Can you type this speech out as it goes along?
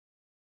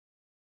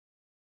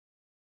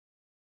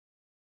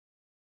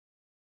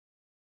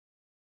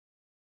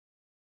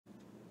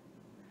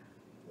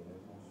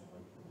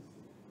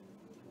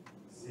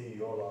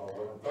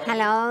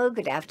Hello,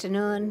 good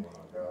afternoon.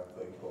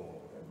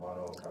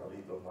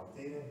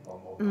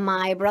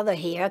 My brother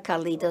here,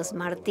 Carlitos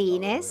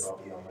Martinez,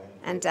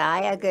 and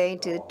I are going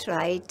to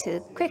try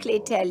to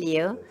quickly tell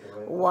you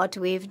what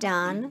we've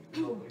done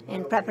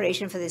in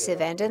preparation for this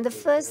event. And the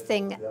first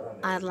thing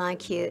I'd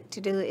like you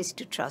to do is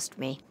to trust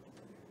me.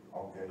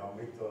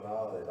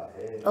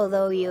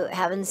 Although you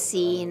haven't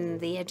seen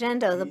the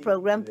agenda of the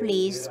program,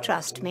 please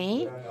trust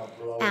me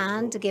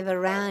and give a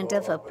round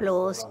of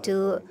applause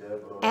to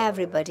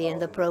everybody in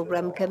the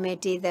program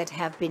committee that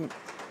have been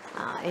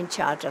in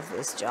charge of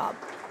this job.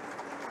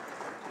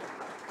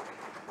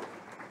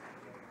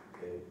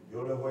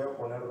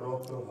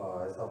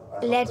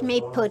 Let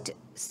me put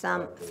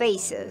some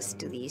faces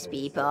to these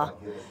people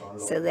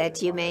so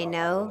that you may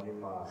know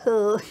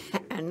who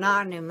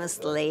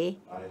anonymously,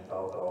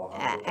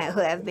 who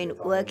have been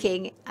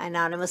working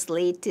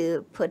anonymously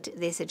to put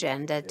this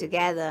agenda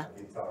together.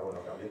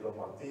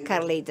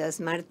 Carlitos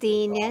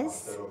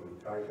Martinez,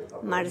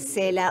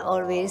 Marcela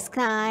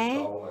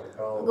Orvizcay,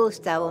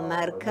 Gustavo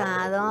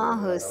Mercado,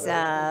 who's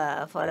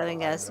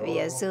following us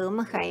via Zoom,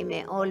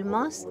 Jaime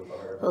Olmos,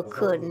 who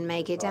couldn't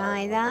make it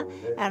either,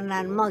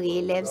 Hernan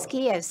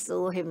Mogilevsky, I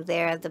saw him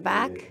there at the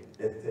back.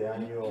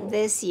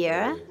 This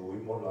year,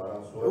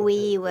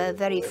 we were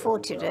very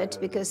fortunate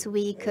because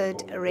we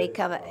could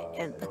recover,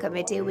 in the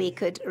committee, we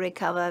could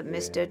recover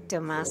Mr.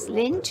 Thomas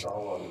Lynch.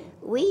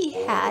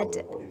 He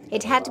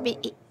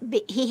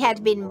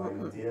had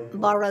been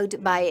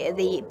borrowed by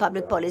the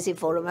Public Policy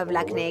Forum of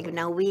LACNOG.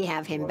 Now we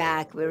have him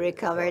back. We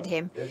recovered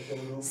him.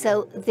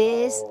 So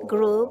this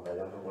group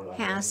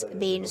has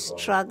been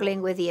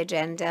struggling with the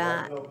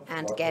agenda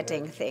and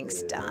getting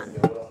things done.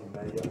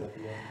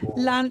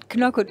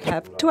 LACNOG could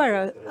have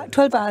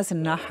 12 hours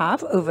and a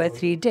half over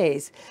 3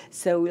 days.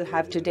 So we'll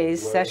have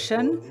today's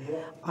session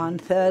on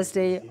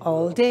Thursday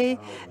all day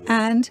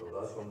and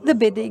the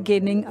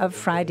beginning of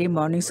Friday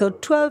morning. So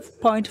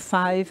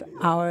 12.5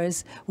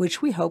 hours,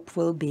 which we hope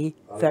will be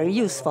very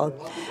useful.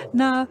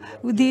 Now,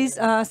 these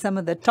are some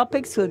of the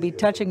topics we'll be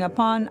touching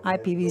upon: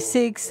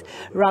 IPv6,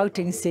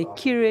 routing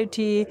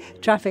security,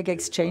 traffic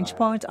exchange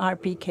points,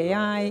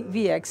 RPKI,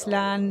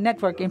 VXLAN,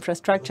 network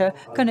infrastructure,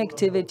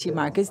 connectivity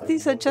markets.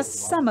 These are just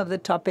some of the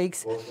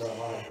topics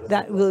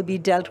that will be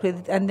dealt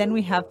with. And then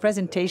we have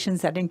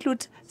presentations that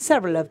include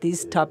several of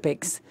these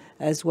topics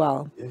as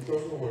well.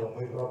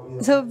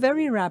 So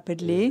very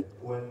rapidly,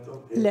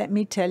 let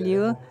me tell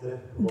you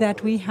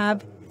that we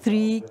have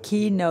 3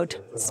 keynote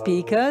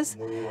speakers,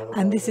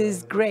 and this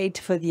is great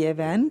for the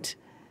event.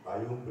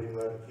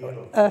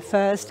 A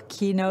first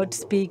keynote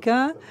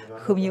speaker,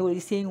 whom you will be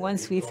seeing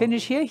once we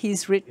finish here,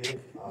 he's Rich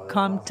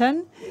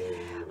Compton,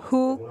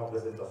 who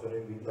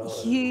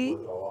he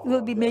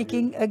will be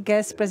making a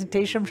guest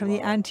presentation from the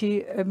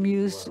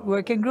Anti-Abuse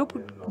Working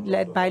Group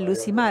led by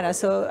Lucy Mara.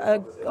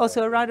 So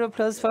also a round of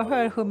applause for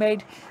her, who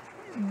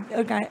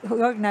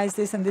organized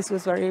this, and this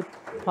was very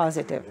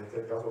positive.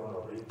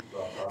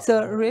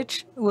 So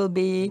Rich will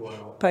be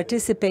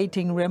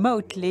participating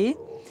remotely,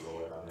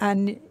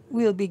 and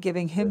we'll be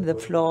giving him the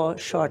floor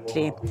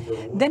shortly.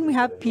 Then we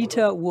have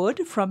Peter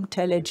Wood from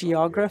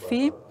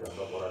Telegeography.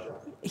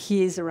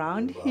 He is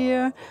around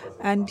here,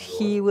 and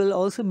he will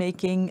also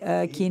making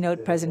a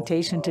keynote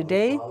presentation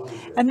today.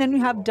 And then we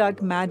have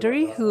Doug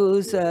Maddery,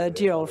 who's a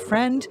dear old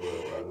friend,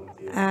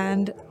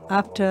 and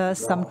after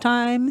some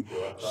time,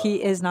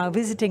 he is now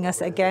visiting us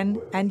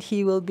again, and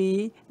he will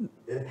be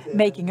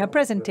making a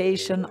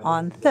presentation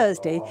on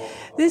Thursday.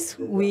 This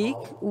week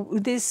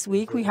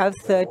we have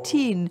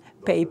 13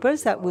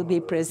 papers that will be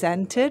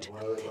presented.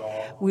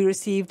 We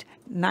received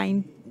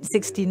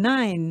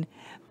 69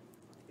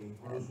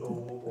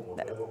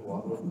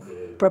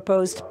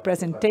 proposed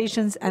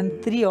presentations,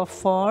 and 3 or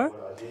 4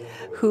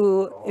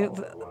 who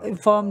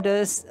informed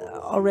us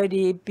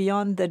already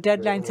beyond the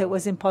deadline, so it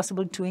was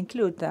impossible to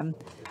include them.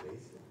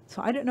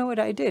 So I don't know what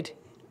I did.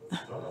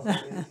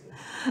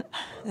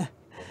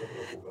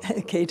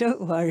 Okay,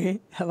 don't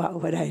worry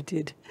about what I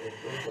did.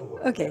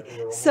 Okay,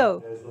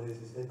 so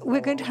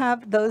we're going to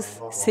have those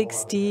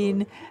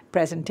 16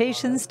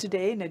 presentations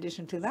today. In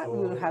addition to that, we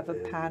will have a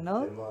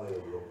panel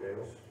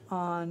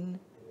on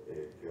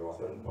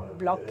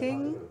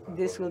blocking.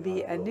 This will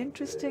be an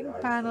interesting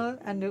panel,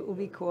 and it will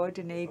be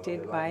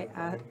coordinated by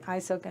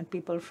ISOC and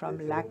people from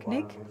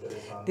LACNIC.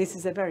 This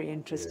is a very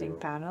interesting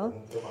panel.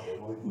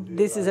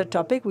 This is a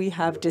topic we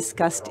have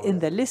discussed in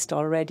the list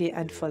already,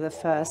 and for the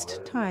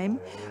first time,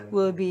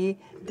 we'll be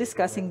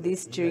discussing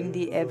this during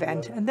the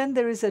event. And then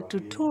there is a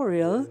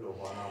tutorial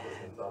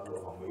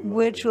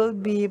which will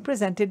be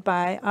presented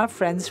by our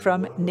friends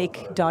from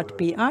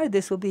nic.br.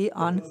 This will be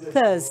on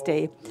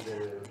Thursday.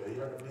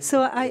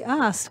 So I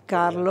asked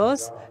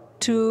Carlos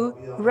to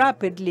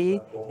rapidly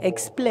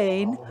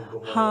explain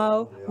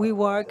how we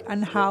work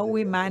and how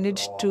we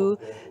manage to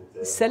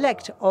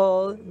select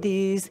all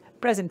these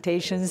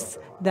presentations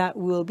that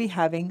we'll be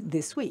having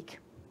this week.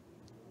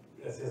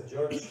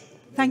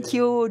 Thank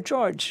you,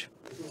 George.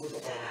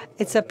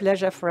 It's a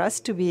pleasure for us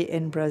to be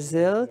in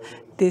Brazil.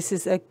 This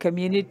is a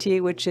community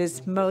which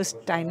is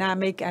most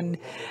dynamic and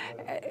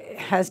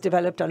has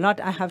developed a lot.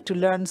 I have to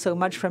learn so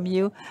much from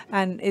you,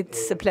 and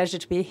it's a pleasure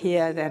to be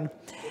here then.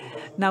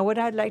 Now, what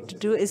I'd like to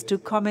do is to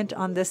comment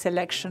on the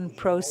selection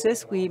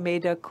process. We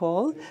made a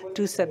call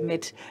to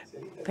submit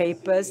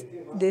papers.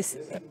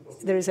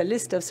 There is a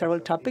list of several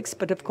topics,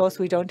 but of course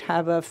we don't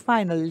have a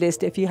final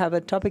list. If you have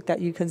a topic that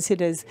you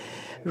consider is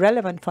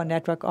relevant for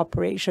network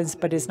operations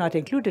but is not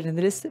included in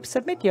the list,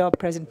 submit your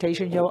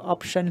presentation, your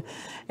option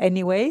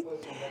anyway.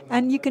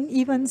 And you can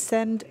even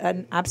send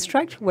an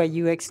abstract where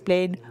you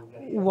explain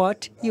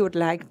what you would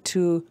like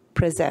to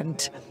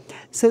present.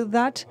 So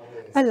that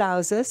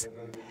allows us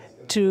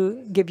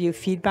to give you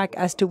feedback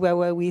as to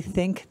where we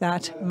think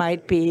that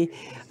might be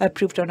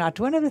approved or not.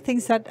 One of the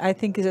things that I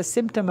think is a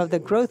symptom of the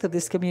growth of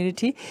this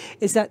community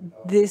is that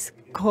this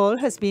call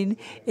has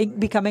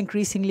become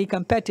increasingly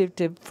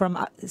competitive.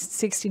 From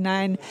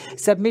 69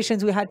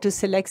 submissions, we had to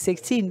select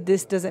 16.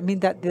 This doesn't mean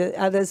that the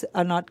others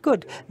are not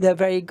good. They're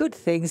very good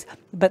things.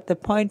 But the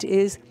point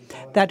is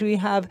that we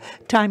have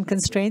time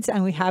constraints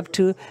and we have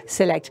to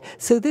select.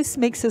 So this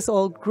makes us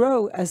all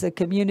grow as a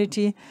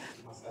community.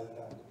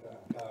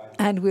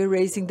 And we're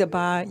raising the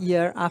bar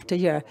year after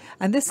year.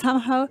 And this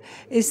somehow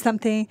is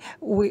something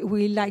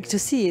we like to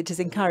see. It is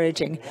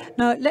encouraging.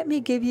 Now, let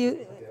me give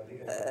you,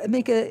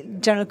 make a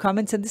general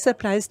comment, and this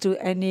applies to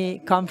any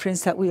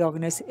conference that we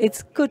organize.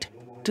 It's good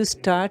to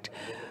start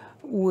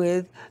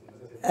with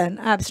an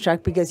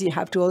abstract because you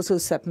have to also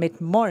submit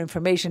more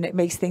information. It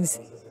makes things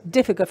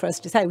difficult for us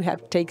to decide. We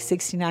have to take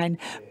 69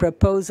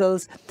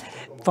 proposals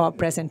for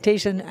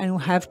presentation, and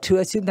we have to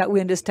assume that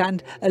we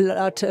understand a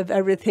lot of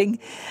everything,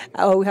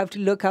 or we have to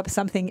look up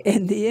something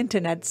in the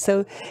internet.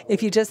 So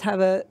if you just have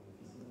a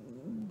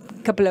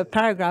couple of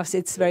paragraphs,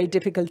 it's very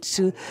difficult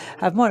to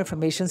have more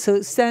information.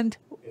 So send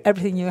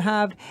everything you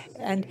have,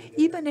 and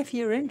even if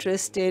you're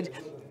interested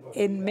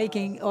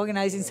in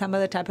organizing some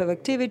other type of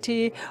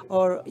activity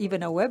or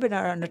even a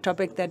webinar on a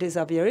topic that is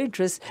of your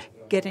interest,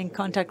 get in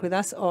contact with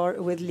us or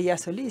with Lia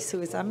Solis,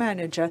 who is our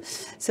manager,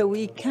 so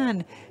we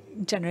can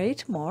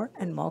generate more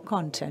and more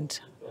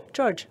content.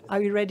 George,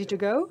 are you ready to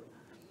go?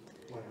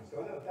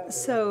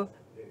 So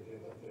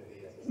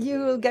you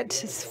will get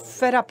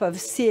fed up of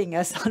seeing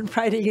us on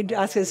Friday and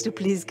ask us to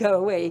please go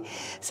away.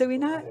 So we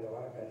now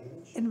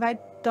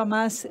invite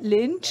Thomas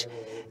Lynch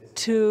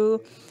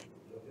to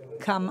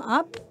come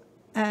up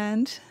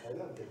and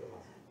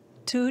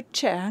to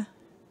chair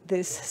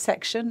this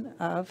section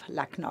of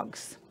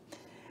LACNOG's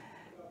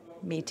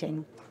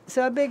meeting.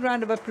 So a big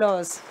round of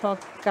applause for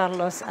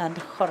Carlos and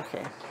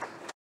Jorge.